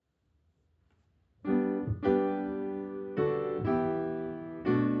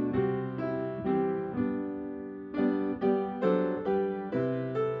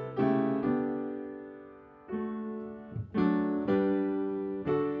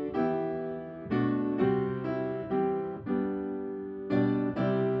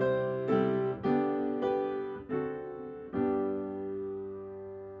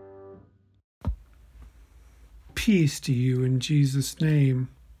Peace to you in Jesus' name.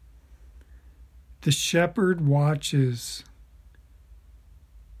 The shepherd watches.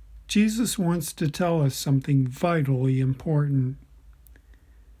 Jesus wants to tell us something vitally important.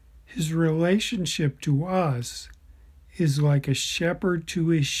 His relationship to us is like a shepherd to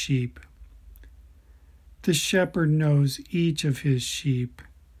his sheep. The shepherd knows each of his sheep,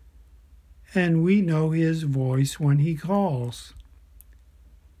 and we know his voice when he calls.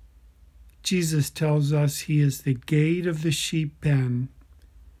 Jesus tells us he is the gate of the sheep pen.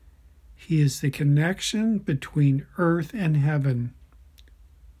 He is the connection between earth and heaven.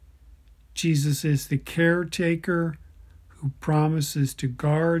 Jesus is the caretaker who promises to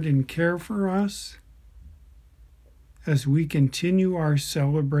guard and care for us. As we continue our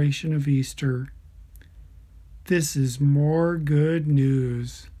celebration of Easter, this is more good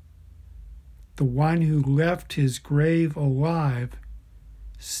news. The one who left his grave alive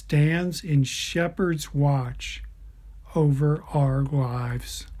stands in shepherd's watch over our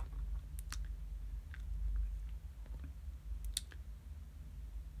lives.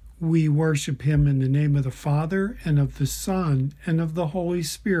 We worship him in the name of the Father, and of the Son, and of the Holy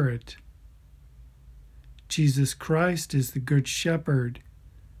Spirit. Jesus Christ is the Good Shepherd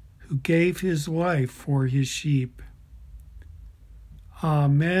who gave his life for his sheep.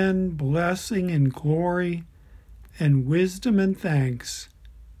 Amen. Blessing and glory and wisdom and thanks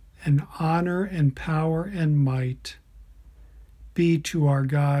and honor and power and might be to our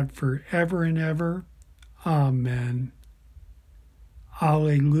God forever and ever. Amen.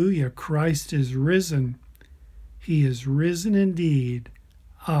 Alleluia, Christ is risen. He is risen indeed.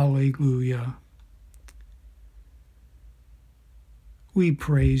 Alleluia. We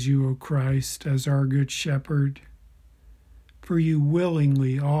praise you, O Christ, as our good shepherd, for you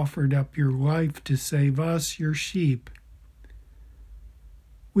willingly offered up your life to save us, your sheep.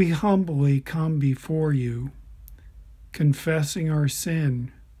 We humbly come before you, confessing our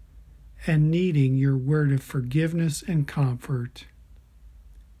sin and needing your word of forgiveness and comfort.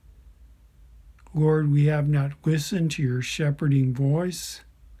 Lord, we have not listened to your shepherding voice.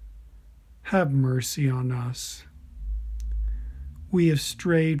 Have mercy on us. We have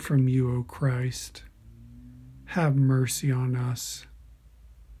strayed from you, O Christ. Have mercy on us.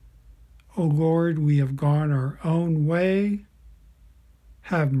 O Lord, we have gone our own way.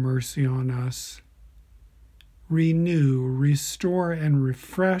 Have mercy on us. Renew, restore, and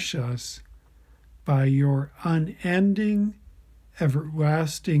refresh us by your unending,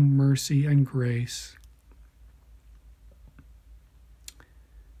 everlasting mercy and grace.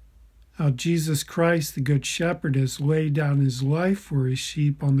 Now, Jesus Christ, the Good Shepherd, has laid down his life for his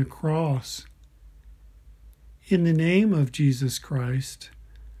sheep on the cross. In the name of Jesus Christ,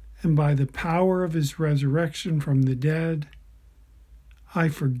 and by the power of his resurrection from the dead, I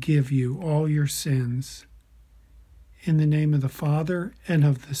forgive you all your sins. In the name of the Father, and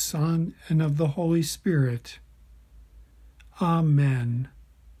of the Son, and of the Holy Spirit. Amen.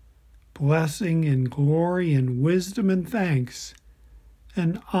 Blessing and glory and wisdom and thanks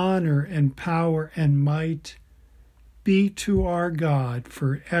and honor and power and might be to our God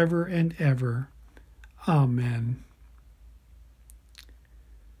forever and ever. Amen.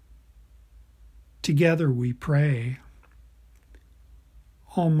 Together we pray.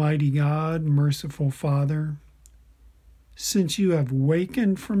 Almighty God, merciful Father, since you have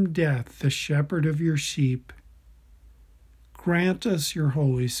wakened from death the shepherd of your sheep, grant us your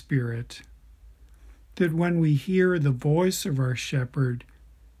Holy Spirit, that when we hear the voice of our shepherd,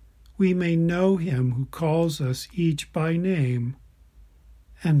 we may know him who calls us each by name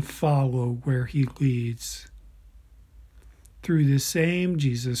and follow where he leads. Through the same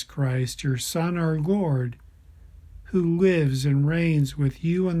Jesus Christ, your Son, our Lord, who lives and reigns with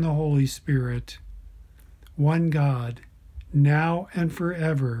you and the Holy Spirit, one God, now and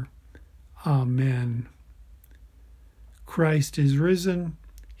forever. Amen. Christ is risen.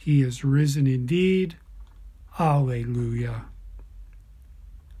 He is risen indeed. Alleluia.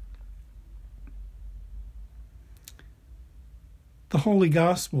 The Holy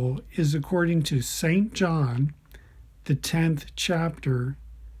Gospel is according to St. John, the 10th chapter,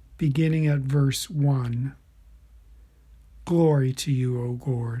 beginning at verse 1. Glory to you, O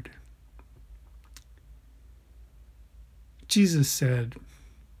Lord. Jesus said,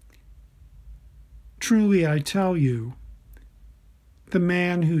 "Truly I tell you, the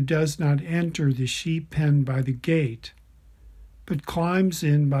man who does not enter the sheep pen by the gate, but climbs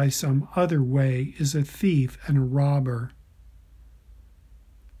in by some other way, is a thief and a robber.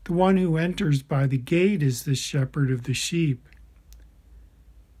 The one who enters by the gate is the shepherd of the sheep.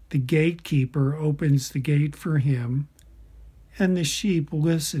 The gatekeeper opens the gate for him, and the sheep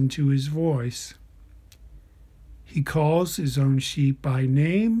listen to his voice. He calls his own sheep by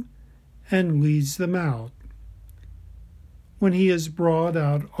name and leads them out. When he has brought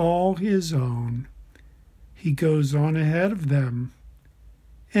out all his own, he goes on ahead of them,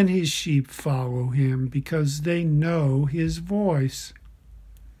 and his sheep follow him because they know his voice.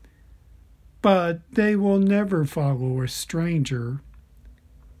 But they will never follow a stranger.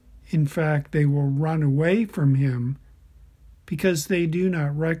 In fact, they will run away from him because they do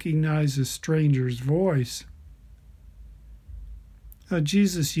not recognize a stranger's voice.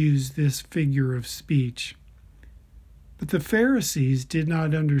 Jesus used this figure of speech, but the Pharisees did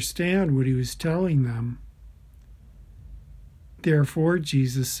not understand what he was telling them. Therefore,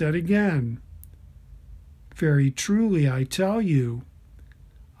 Jesus said again, "Very truly I tell you,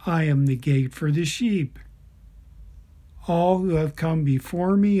 I am the gate for the sheep. All who have come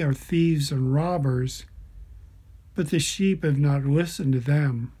before me are thieves and robbers, but the sheep have not listened to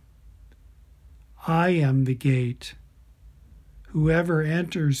them. I am the gate. Whoever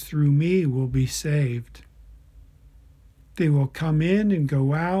enters through me will be saved. They will come in and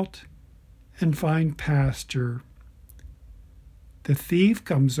go out and find pasture. The thief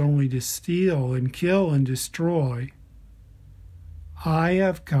comes only to steal and kill and destroy. I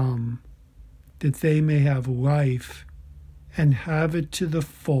have come that they may have life and have it to the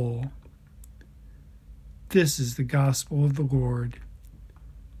full." This is the gospel of the Lord.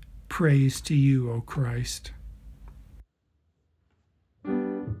 Praise to you, O Christ.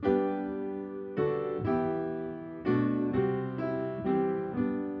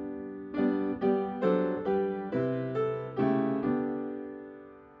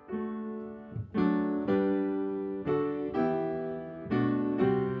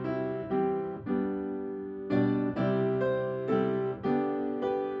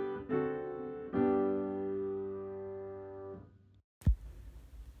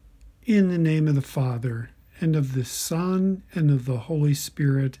 In the name of the Father, and of the Son, and of the Holy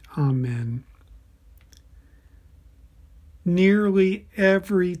Spirit. Amen. Nearly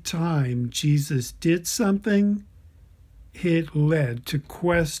every time Jesus did something, it led to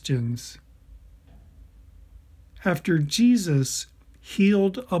questions. After Jesus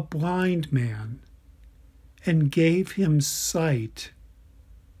healed a blind man and gave him sight,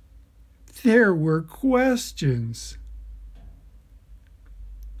 there were questions.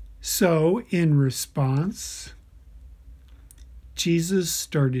 So, in response, Jesus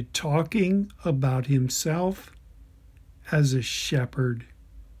started talking about himself as a shepherd.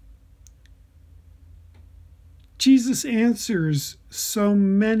 Jesus answers so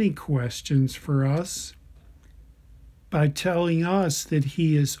many questions for us by telling us that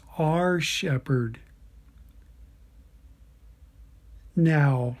he is our shepherd.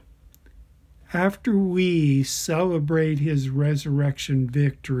 Now, after we celebrate his resurrection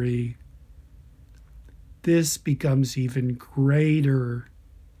victory, this becomes even greater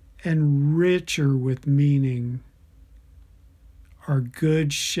and richer with meaning. Our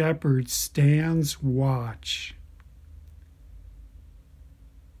good shepherd stands watch.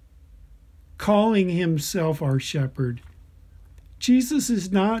 Calling himself our shepherd, Jesus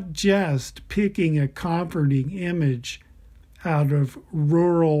is not just picking a comforting image out of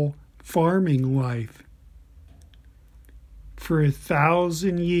rural farming life. For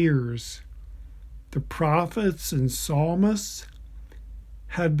 1,000 years, the prophets and psalmists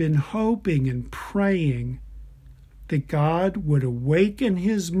had been hoping and praying that God would awaken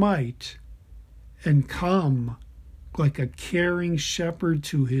his might and come like a caring shepherd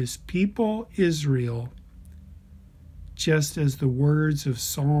to his people Israel, just as the words of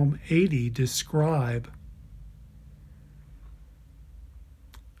Psalm 80 describe.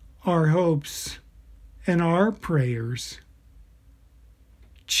 Our hopes and our prayers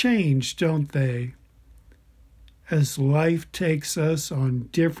change, don't they, as life takes us on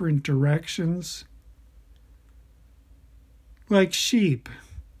different directions? Like sheep,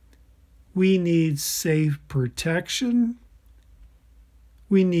 we need safe protection.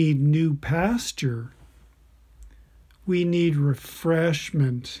 We need new pasture. We need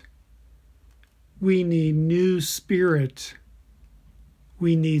refreshment. We need new spirit.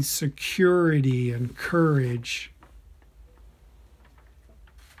 We need security and courage.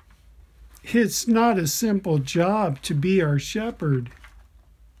 It's not a simple job to be our shepherd.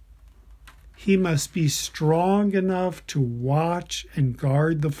 He must be strong enough to watch and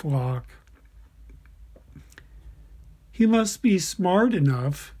guard the flock. He must be smart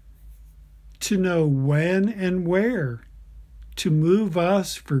enough to know when and where to move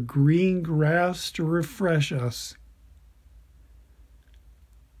us for green grass to refresh us.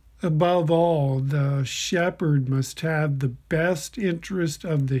 Above all, the shepherd must have the best interest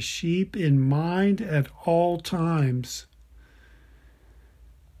of the sheep in mind at all times.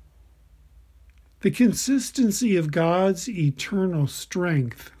 The consistency of God's eternal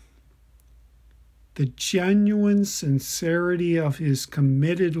strength, the genuine sincerity of his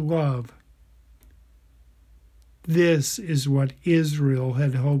committed love, this is what Israel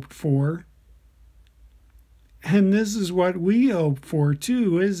had hoped for. And this is what we hope for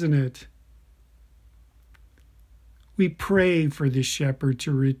too, isn't it? We pray for the shepherd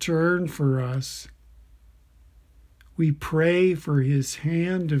to return for us. We pray for his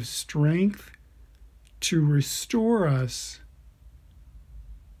hand of strength to restore us.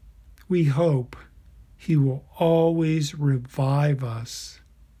 We hope he will always revive us.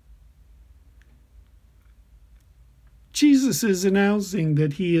 Jesus is announcing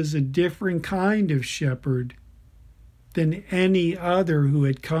that he is a different kind of shepherd than any other who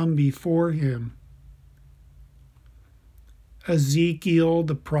had come before him. Ezekiel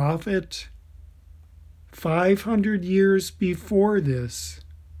the prophet, 500 years before this,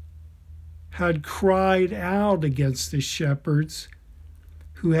 had cried out against the shepherds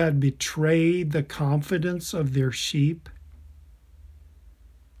who had betrayed the confidence of their sheep.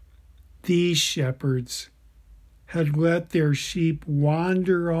 These shepherds had let their sheep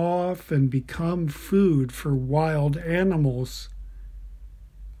wander off and become food for wild animals.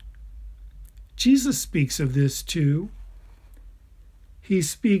 Jesus speaks of this too. He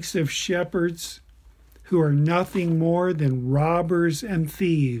speaks of shepherds who are nothing more than robbers and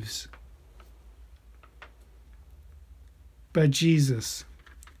thieves. But Jesus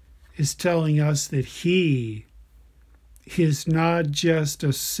is telling us that he is not just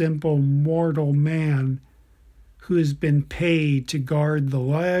a simple mortal man who has been paid to guard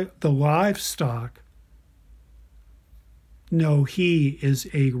the livestock. No, he is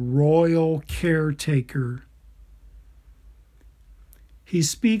a royal caretaker. He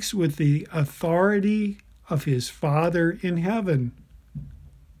speaks with the authority of his Father in heaven.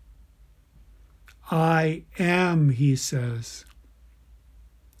 I am, he says.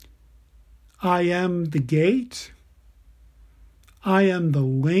 I am the gate. I am the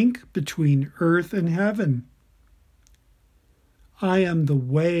link between earth and heaven. I am the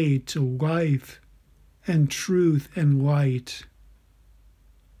way to life and truth and light.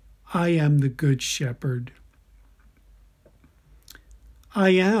 I am the good shepherd. I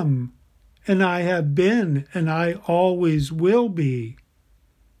am, and I have been, and I always will be.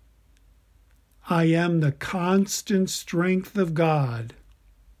 I am the constant strength of God.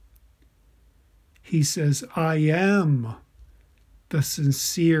 He says, I am the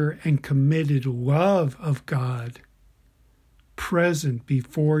sincere and committed love of God, present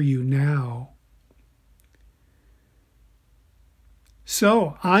before you now.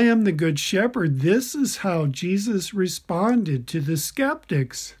 So, I am the good shepherd. This is how Jesus responded to the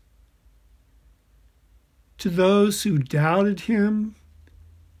skeptics, to those who doubted him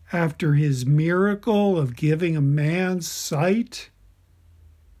after his miracle of giving a man sight.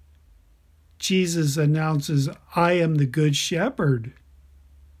 Jesus announces, I am the good shepherd.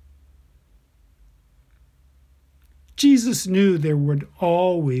 Jesus knew there would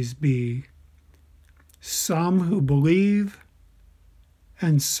always be some who believe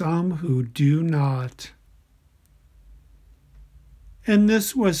and some who do not. And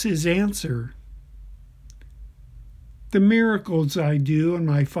this was his answer. The miracles I do in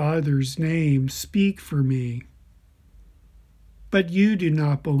my Father's name speak for me, but you do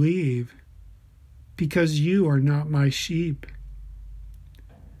not believe, because you are not my sheep.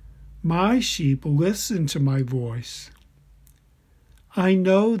 My sheep listen to my voice. I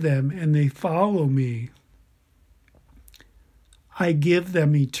know them and they follow me. I give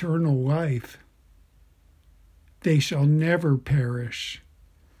them eternal life. They shall never perish.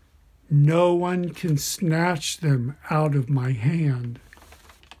 No one can snatch them out of my hand.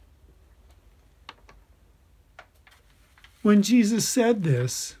 When Jesus said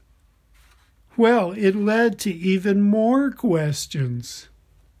this, well, it led to even more questions.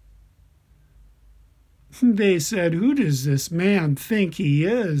 They said, who does this man think he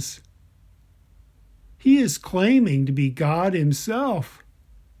is? He is claiming to be God himself.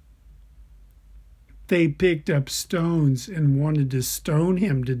 They picked up stones and wanted to stone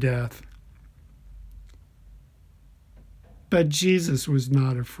him to death. But Jesus was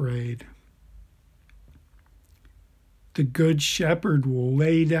not afraid. The good shepherd will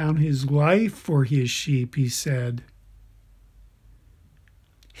lay down his life for his sheep, he said.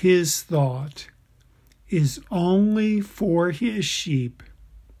 His thought is only for his sheep.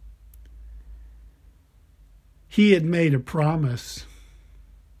 He had made a promise.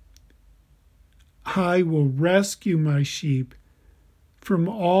 I will rescue my sheep from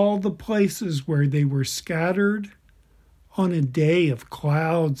all the places where they were scattered on a day of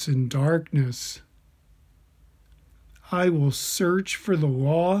clouds and darkness. I will search for the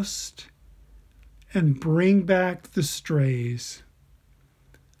lost and bring back the strays.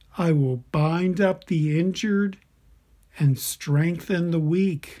 I will bind up the injured and strengthen the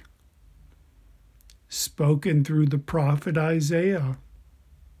weak. Spoken through the prophet Isaiah.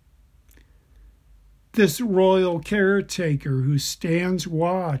 This royal caretaker who stands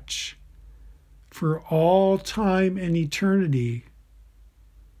watch for all time and eternity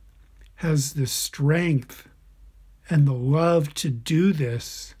has the strength and the love to do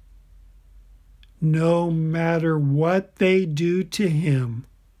this, no matter what they do to him.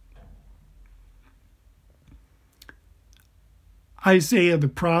 Isaiah the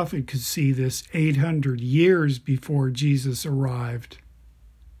prophet could see this 800 years before Jesus arrived.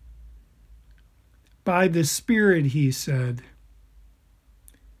 By the Spirit, he said,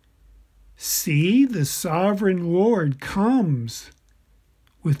 "See, the sovereign Lord comes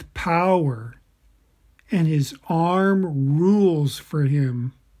with power, and his arm rules for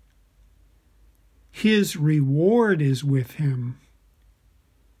him. His reward is with him.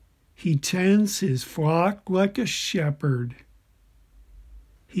 He tends his flock like a shepherd.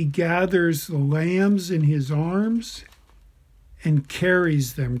 He gathers the lambs in his arms and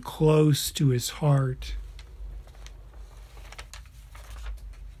carries them close to his heart."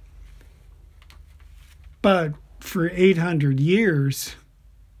 But for 800 years,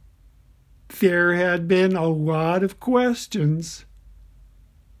 there had been a lot of questions.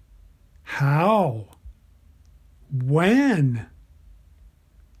 How? When?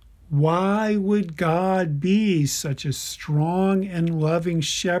 Why would God be such a strong and loving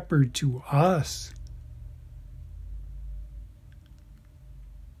shepherd to us?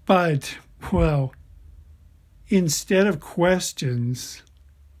 But, well, instead of questions,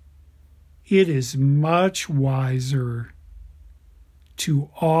 it is much wiser to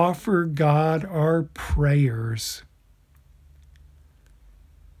offer God our prayers.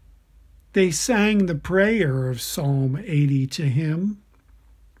 They sang the prayer of Psalm 80 to him.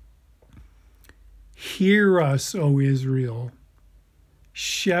 "Hear us, O Israel,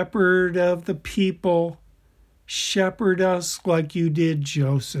 shepherd of the people, shepherd us like you did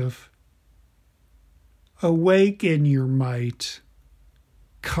Joseph. Awaken your might,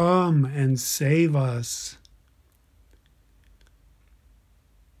 come and save us."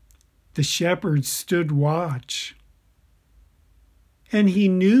 The shepherd stood watch, and he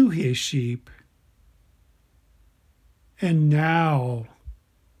knew his sheep. And now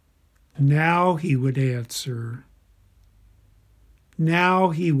he would answer. Now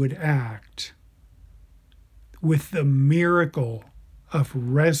he would act with the miracle of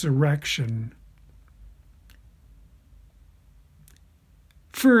resurrection.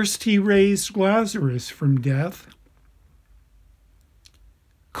 First, he raised Lazarus from death,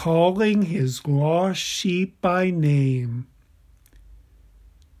 calling his lost sheep by name.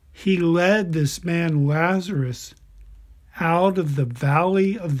 He led this man Lazarus out of the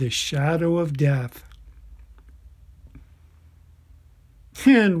valley of the shadow of death.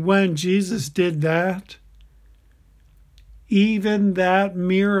 And when Jesus did that, even that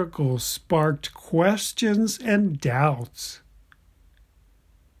miracle sparked questions and doubts.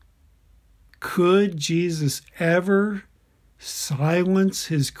 Could Jesus ever silence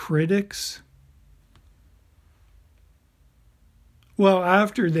his critics? Well,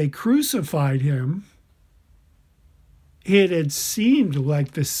 after they crucified him, it had seemed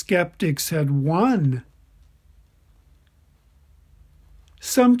like the skeptics had won.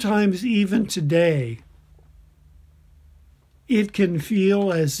 Sometimes, even today, it can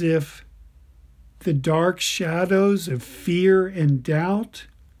feel as if the dark shadows of fear and doubt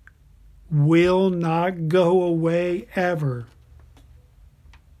will not go away ever.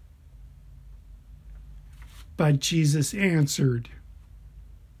 But Jesus answered.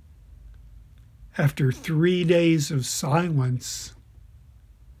 After 3 days of silence,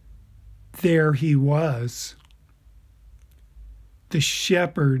 there he was. The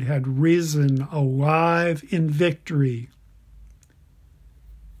shepherd had risen alive in victory.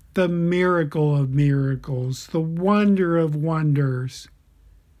 The miracle of miracles, the wonder of wonders.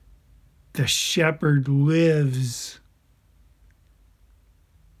 The shepherd lives.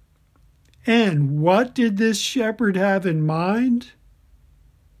 And what did this shepherd have in mind?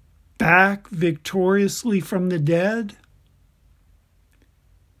 Back victoriously from the dead?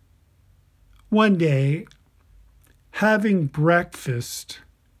 One day, having breakfast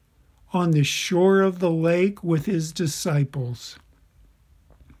on the shore of the lake with his disciples,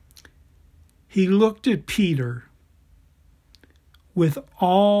 He looked at Peter with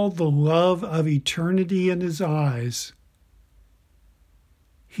all the love of eternity in his eyes.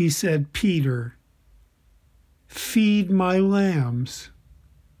 He said, "Peter, feed my lambs.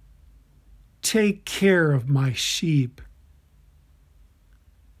 Take care of my sheep."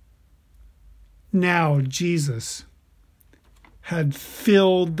 Now Jesus had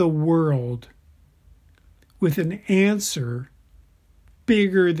filled the world with an answer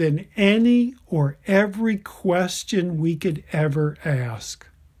bigger than any or every question we could ever ask.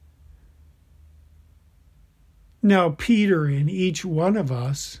 Now Peter and each one of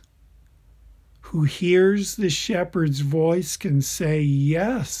us who hears the shepherd's voice can say,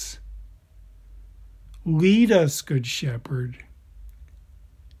 "Yes, lead us, Good Shepherd.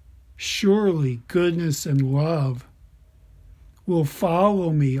 Surely goodness and love will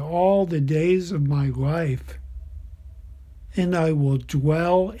follow me all the days of my life, and I will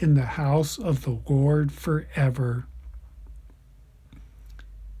dwell in the house of the Lord forever."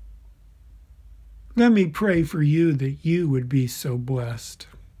 Let me pray for you that you would be so blessed.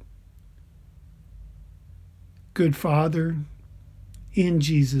 Good Father, in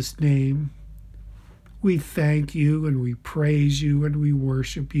Jesus' name, we thank you and we praise you and we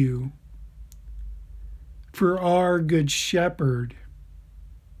worship you for our Good Shepherd,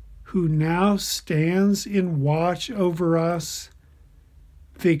 who now stands in watch over us,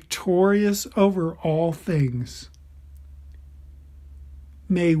 victorious over all things.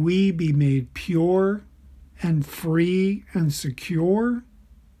 May we be made pure and free and secure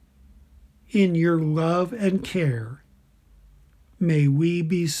in your love and care. May we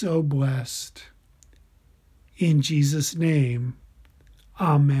be so blessed. In Jesus' name,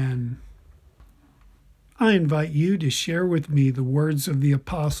 Amen. I invite you to share with me the words of the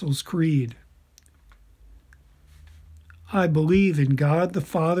Apostles' Creed. I believe in God the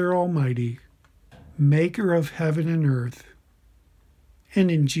Father Almighty, maker of heaven and earth,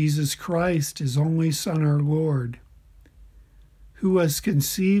 and in Jesus Christ, his only Son, our Lord, who was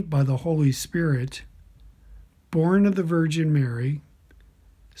conceived by the Holy Spirit, born of the Virgin Mary,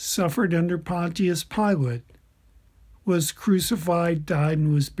 suffered under Pontius Pilate, was crucified, died,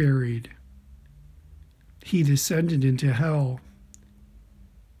 and was buried. He descended into hell.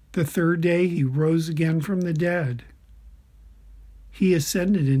 The third day he rose again from the dead. He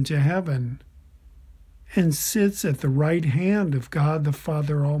ascended into heaven and sits at the right hand of God the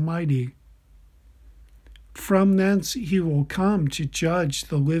Father Almighty. From thence he will come to judge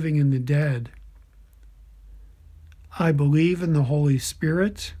the living and the dead. I believe in the Holy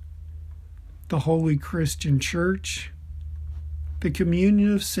Spirit, the Holy Christian Church, the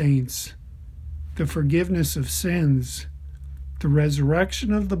communion of saints, the forgiveness of sins, the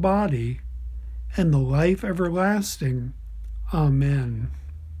resurrection of the body, and the life everlasting. Amen.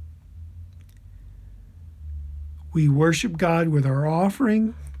 We worship God with our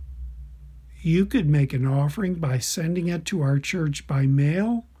offering. You could make an offering by sending it to our church by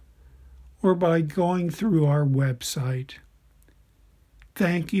mail or by going through our website.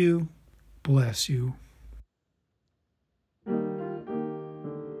 Thank you. Bless you.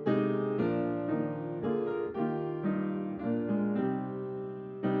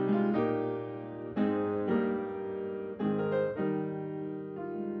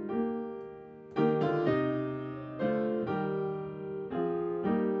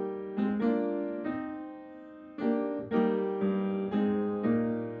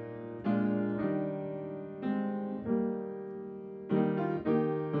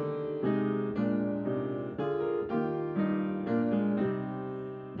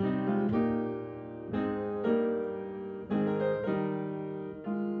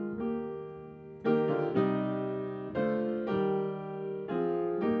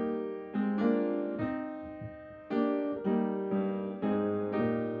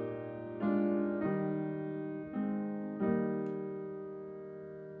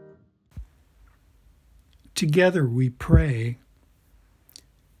 Together we pray.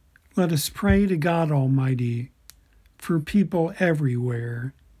 Let us pray to God Almighty for people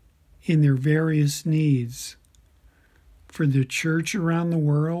everywhere in their various needs, for the church around the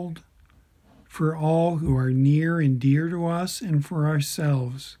world, for all who are near and dear to us, and for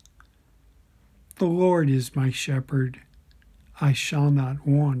ourselves. The Lord is my shepherd, I shall not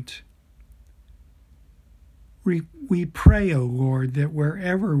want. We pray, O Lord, that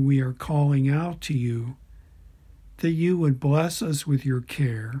wherever we are calling out to you, that you would bless us with your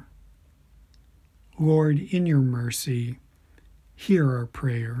care. Lord, in your mercy, hear our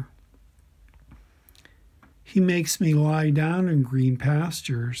prayer. He makes me lie down in green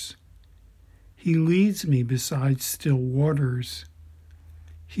pastures. He leads me beside still waters.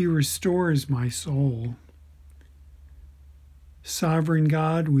 He restores my soul. Sovereign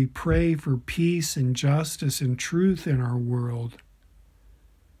God, we pray for peace and justice and truth in our world.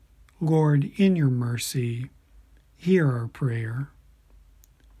 Lord, in your mercy, hear our prayer.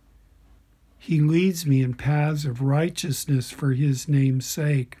 He leads me in paths of righteousness for his name's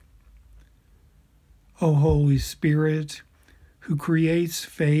sake. O Holy Spirit, who creates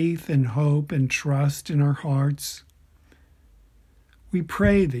faith and hope and trust in our hearts, we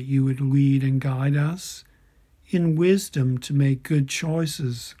pray that you would lead and guide us in wisdom to make good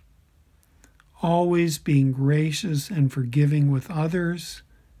choices, always being gracious and forgiving with others.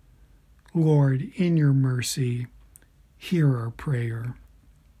 Lord, in your mercy, hear our prayer.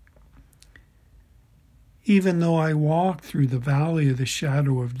 Even though I walk through the valley of the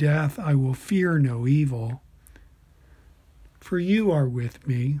shadow of death, I will fear no evil. For you are with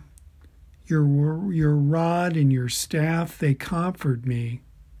me. Your rod and your staff, they comfort me.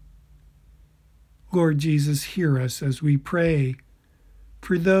 Lord Jesus, hear us as we pray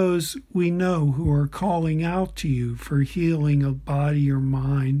for those we know who are calling out to you for healing of body or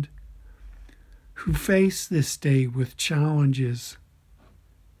mind, who face this day with challenges.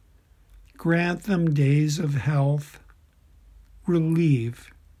 Grant them days of health,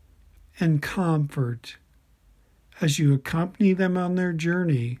 relief, and comfort as you accompany them on their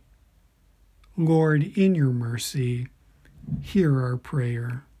journey. Lord, in your mercy, hear our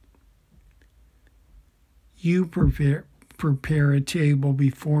prayer. You prepare a table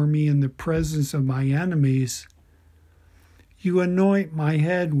before me in the presence of my enemies. You anoint my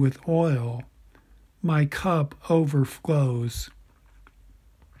head with oil. My cup overflows.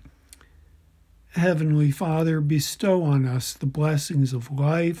 Heavenly Father, bestow on us the blessings of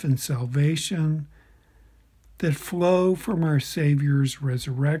life and salvation that flow from our Savior's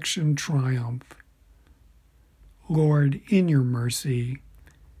resurrection triumph. Lord, in your mercy,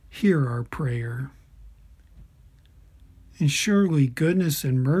 hear our prayer. And surely goodness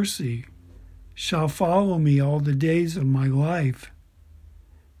and mercy shall follow me all the days of my life,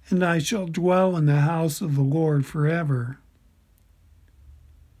 and I shall dwell in the house of the Lord forever.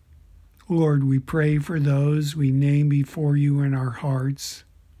 Lord, we pray for those we name before you in our hearts.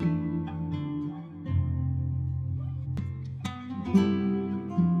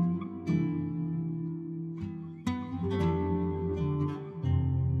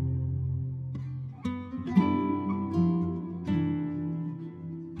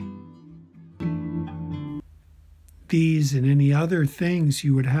 These and any other things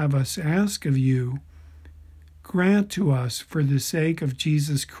you would have us ask of you, grant to us for the sake of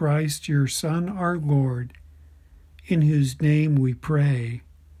Jesus Christ, your Son, our Lord, in whose name we pray.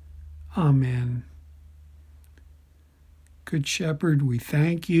 Amen. Good Shepherd, we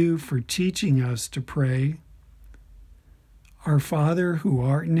thank you for teaching us to pray. Our Father, who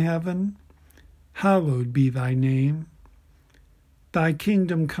art in heaven, hallowed be thy name. Thy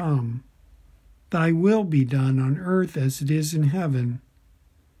kingdom come, thy will be done on earth as it is in heaven.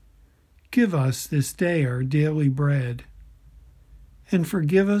 Give us this day our daily bread, and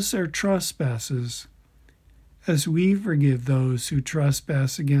forgive us our trespasses, as we forgive those who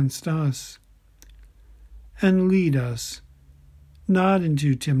trespass against us. And lead us not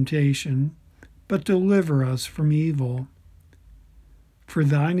into temptation, but deliver us from evil. For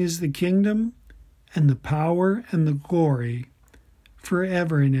thine is the kingdom, and the power, and the glory,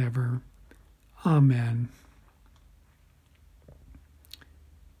 forever and ever. Amen.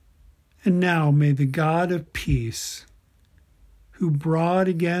 And now may the God of peace, who brought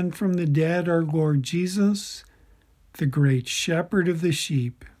again from the dead our Lord Jesus, the great shepherd of the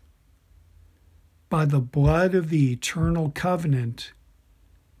sheep, by the blood of the eternal covenant,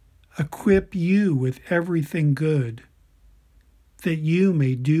 equip you with everything good, that you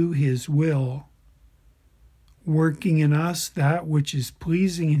may do his will, working in us that which is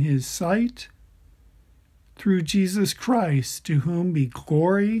pleasing in his sight, through Jesus Christ, to whom be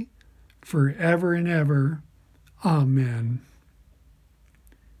glory forever and ever. Amen.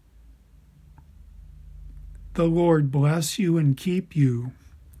 The Lord bless you and keep you.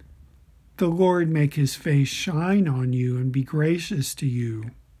 The Lord make his face shine on you and be gracious to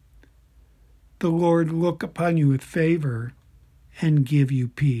you. The Lord look upon you with favor and give you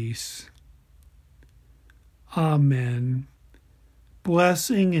peace. Amen.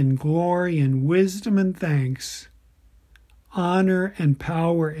 Blessing and glory and wisdom and thanks, honor and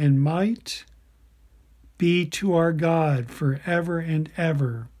power and might be to our God forever and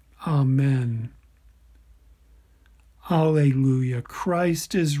ever. Amen. Alleluia.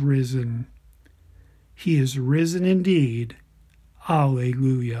 Christ is risen. He is risen indeed.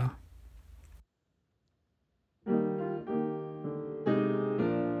 Alleluia.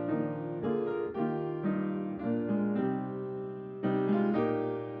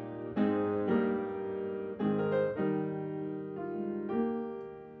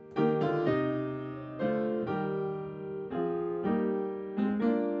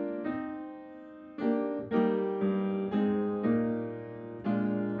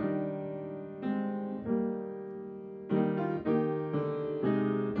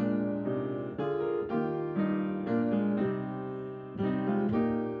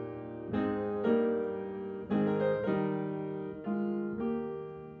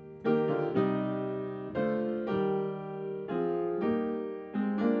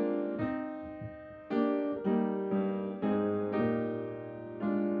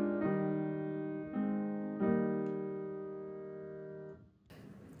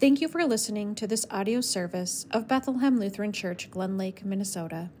 Thank you for listening to this audio service of Bethlehem Lutheran Church, Glen Lake,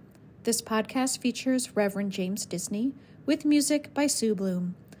 Minnesota. This podcast features Reverend James Disney with music by Sue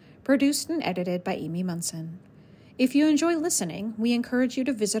Bloom, produced and edited by Amy Munson. If you enjoy listening, we encourage you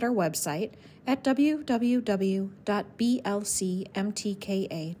to visit our website at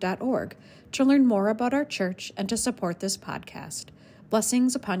www.blcmtka.org to learn more about our church and to support this podcast.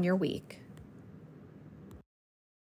 Blessings upon your week.